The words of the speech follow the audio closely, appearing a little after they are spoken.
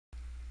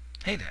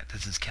Hey there,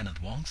 this is Kenneth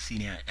Wong,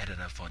 Senior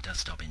Editor for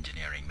Desktop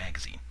Engineering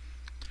Magazine.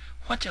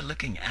 What you're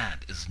looking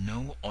at is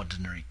no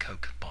ordinary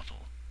Coke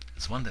bottle.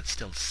 It's one that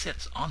still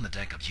sits on the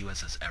deck of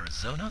USS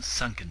Arizona,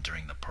 sunken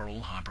during the Pearl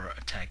Harbor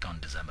attack on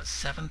December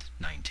 7,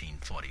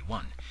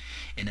 1941,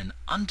 in an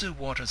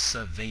underwater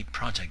survey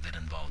project that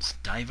involves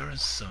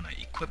divers, sonar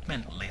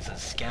equipment, laser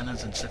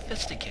scanners, and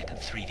sophisticated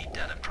 3D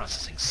data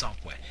processing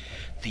software.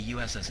 The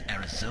USS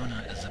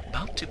Arizona is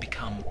about to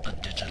become a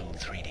digital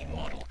 3D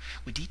model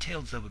with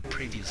details that were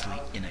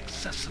previously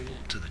inaccessible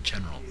to the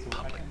general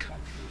public.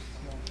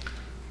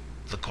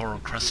 The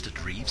coral-crusted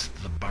reefs,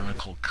 the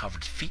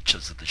barnacle-covered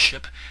features of the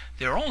ship,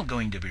 they're all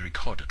going to be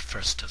recorded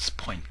first as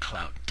point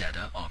cloud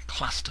data or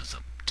clusters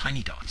of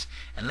tiny dots,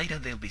 and later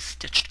they'll be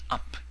stitched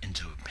up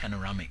into a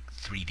panoramic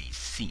 3D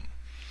scene.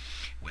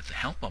 With the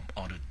help of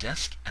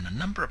Autodesk and a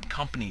number of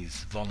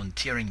companies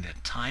volunteering their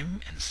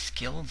time and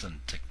skills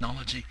and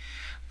technology,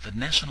 the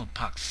National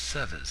Park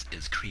Service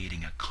is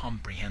creating a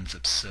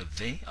comprehensive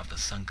survey of the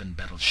sunken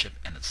battleship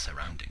and its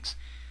surroundings.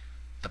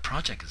 The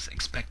project is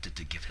expected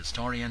to give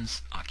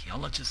historians,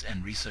 archaeologists,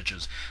 and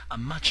researchers a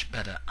much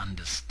better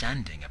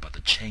understanding about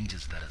the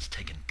changes that has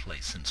taken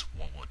place since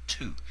World War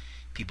II.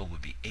 People will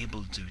be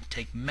able to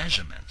take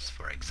measurements,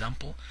 for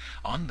example,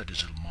 on the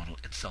digital model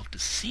itself to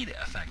see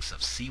the effects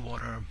of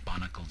seawater,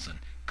 barnacles, and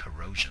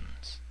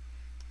corrosions.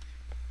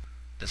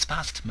 This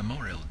past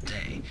Memorial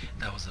Day,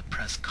 there was a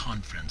press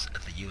conference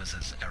at the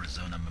USS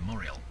Arizona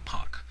Memorial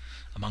Park.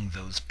 Among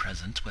those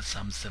present were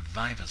some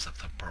survivors of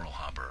the Pearl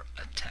Harbor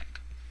attack.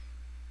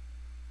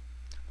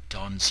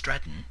 Don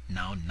Stratton,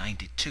 now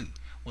 92,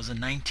 was a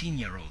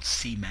 19-year-old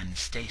seaman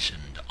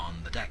stationed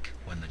on the deck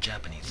when the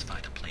Japanese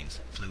fighter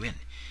planes flew in.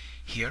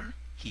 Here,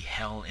 he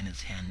held in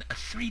his hand a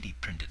 3D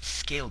printed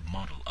scaled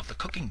model of the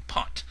cooking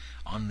pot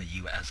on the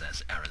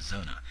USS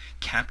Arizona,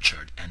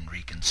 captured and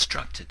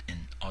reconstructed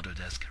in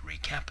Autodesk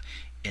Recap,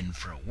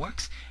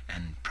 InfraWorks,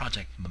 and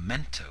Project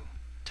Memento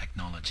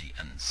technology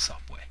and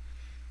software.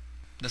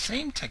 The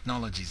same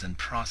technologies and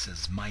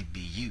process might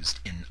be used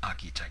in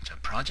architecture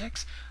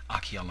projects,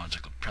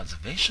 archaeological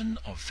preservation,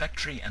 or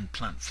factory and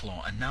plant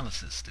floor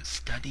analysis to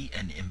study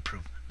and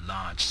improve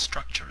large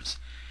structures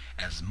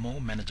as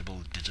more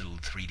manageable digital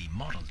 3D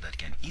models that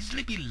can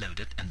easily be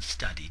loaded and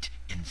studied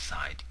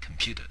inside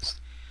computers.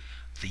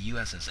 The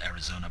USS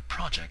Arizona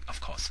project,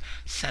 of course,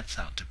 sets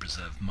out to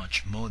preserve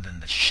much more than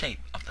the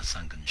shape of the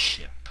sunken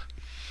ship.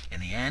 In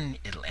the end,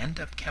 it'll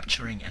end up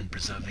capturing and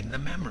preserving the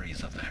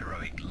memories of the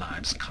heroic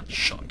lives cut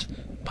short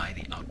by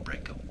the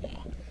outbreak of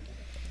war.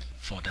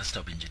 For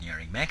Desktop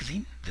Engineering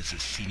Magazine, this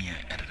is Senior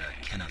Editor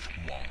Kenneth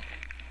Wong.